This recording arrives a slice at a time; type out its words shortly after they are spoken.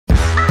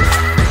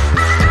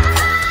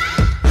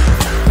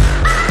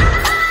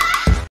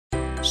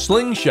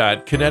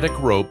SlingShot Kinetic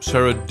Ropes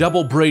are a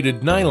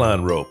double-braided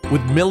nylon rope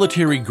with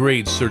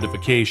military-grade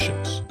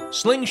certifications.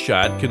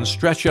 SlingShot can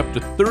stretch up to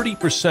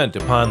 30%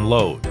 upon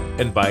load,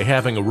 and by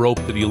having a rope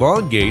that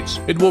elongates,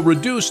 it will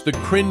reduce the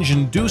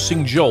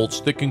cringe-inducing jolts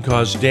that can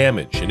cause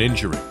damage and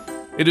injury.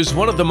 It is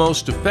one of the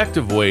most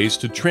effective ways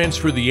to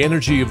transfer the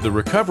energy of the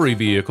recovery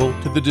vehicle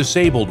to the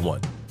disabled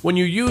one. When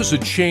you use a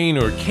chain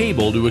or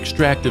cable to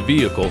extract a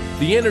vehicle,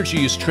 the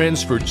energy is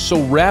transferred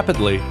so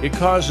rapidly it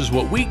causes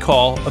what we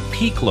call a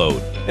peak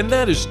load, and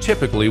that is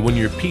typically when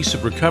your piece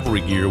of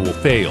recovery gear will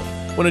fail.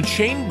 When a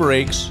chain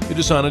breaks, it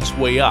is on its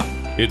way up.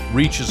 It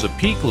reaches a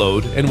peak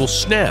load and will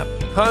snap,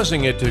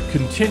 causing it to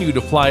continue to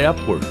fly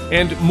upward.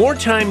 And more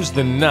times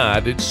than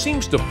not, it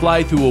seems to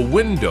fly through a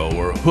window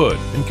or hood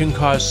and can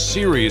cause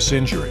serious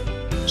injury.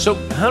 So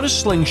how does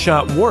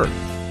SlingShot work?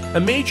 A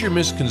major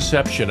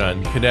misconception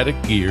on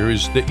kinetic gear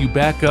is that you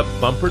back up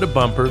bumper to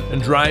bumper and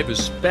drive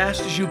as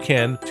fast as you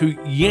can to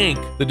yank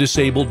the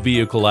disabled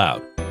vehicle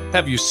out.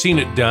 Have you seen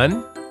it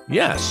done?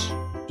 Yes.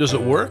 Does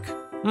it work?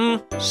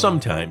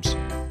 Sometimes.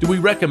 Do we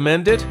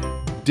recommend it?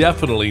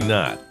 Definitely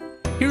not.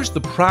 Here's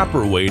the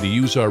proper way to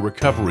use our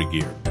recovery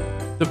gear.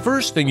 The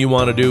first thing you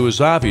want to do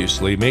is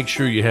obviously make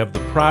sure you have the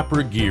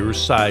proper gear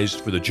sized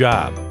for the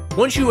job.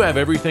 Once you have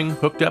everything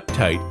hooked up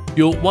tight,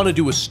 you'll want to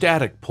do a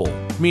static pull,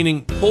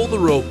 meaning pull the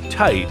rope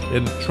tight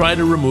and try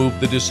to remove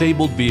the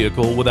disabled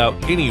vehicle without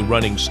any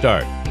running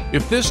start.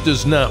 If this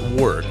does not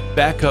work,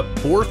 back up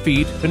 4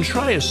 feet and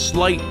try a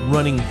slight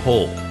running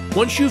pull.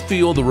 Once you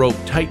feel the rope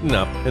tighten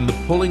up and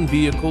the pulling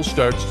vehicle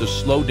starts to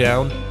slow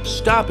down,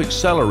 stop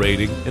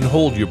accelerating and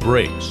hold your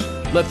brakes.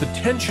 Let the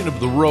tension of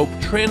the rope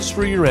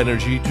transfer your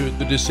energy to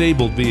the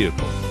disabled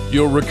vehicle.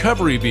 Your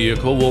recovery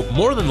vehicle will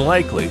more than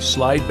likely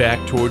slide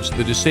back towards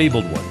the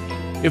disabled one.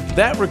 If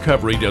that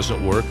recovery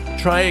doesn't work,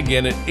 try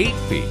again at 8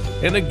 feet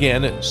and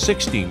again at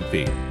 16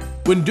 feet.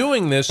 When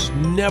doing this,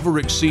 never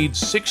exceed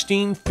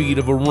 16 feet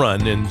of a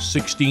run and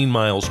 16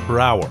 miles per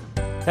hour.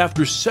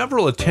 After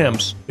several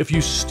attempts, if you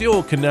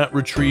still cannot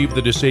retrieve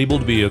the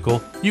disabled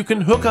vehicle, you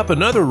can hook up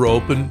another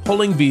rope and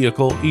pulling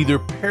vehicle either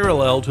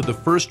parallel to the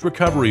first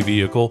recovery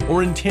vehicle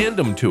or in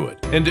tandem to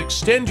it, and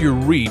extend your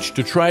reach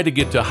to try to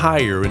get to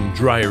higher and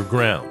drier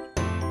ground.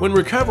 When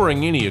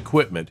recovering any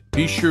equipment,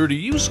 be sure to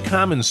use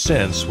common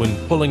sense when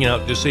pulling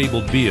out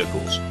disabled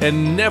vehicles,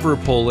 and never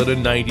pull at a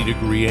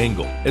 90-degree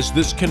angle, as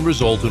this can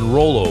result in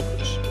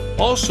rollovers.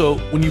 Also,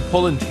 when you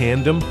pull in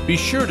tandem, be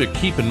sure to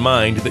keep in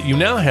mind that you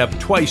now have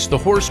twice the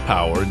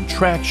horsepower and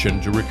traction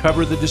to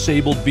recover the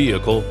disabled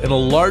vehicle, and a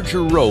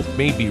larger rope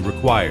may be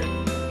required.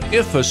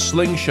 If a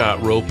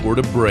SlingShot rope were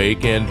to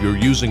break and you're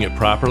using it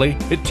properly,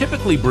 it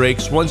typically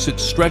breaks once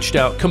it's stretched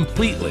out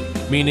completely,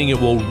 meaning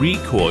it will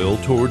recoil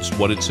towards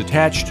what it's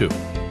attached to.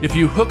 If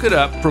you hook it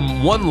up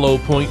from one low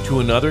point to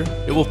another,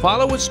 it will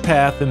follow its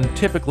path and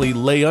typically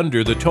lay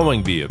under the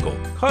towing vehicle,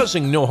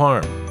 causing no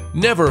harm.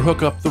 Never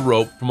hook up the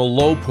rope from a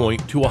low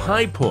point to a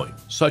high point,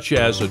 such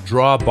as a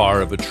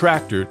drawbar of a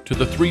tractor to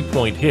the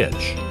 3-point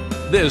hitch.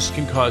 This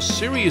can cause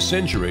serious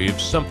injury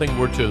if something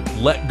were to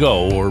let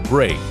go or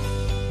break.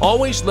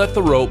 Always let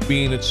the rope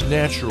be in its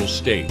natural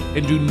state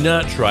and do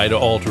not try to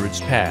alter its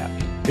path.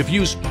 If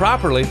used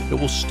properly, it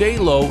will stay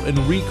low and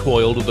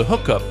recoil to the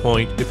hookup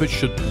point if it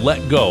should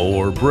let go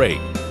or break.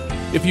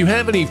 If you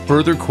have any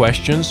further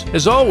questions,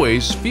 as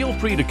always, feel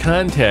free to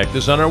contact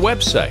us on our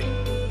website,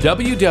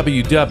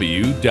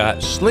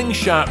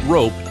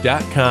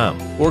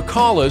 www.slingshotrope.com, or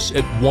call us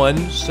at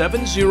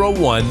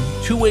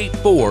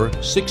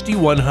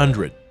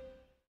 1-701-284-6100.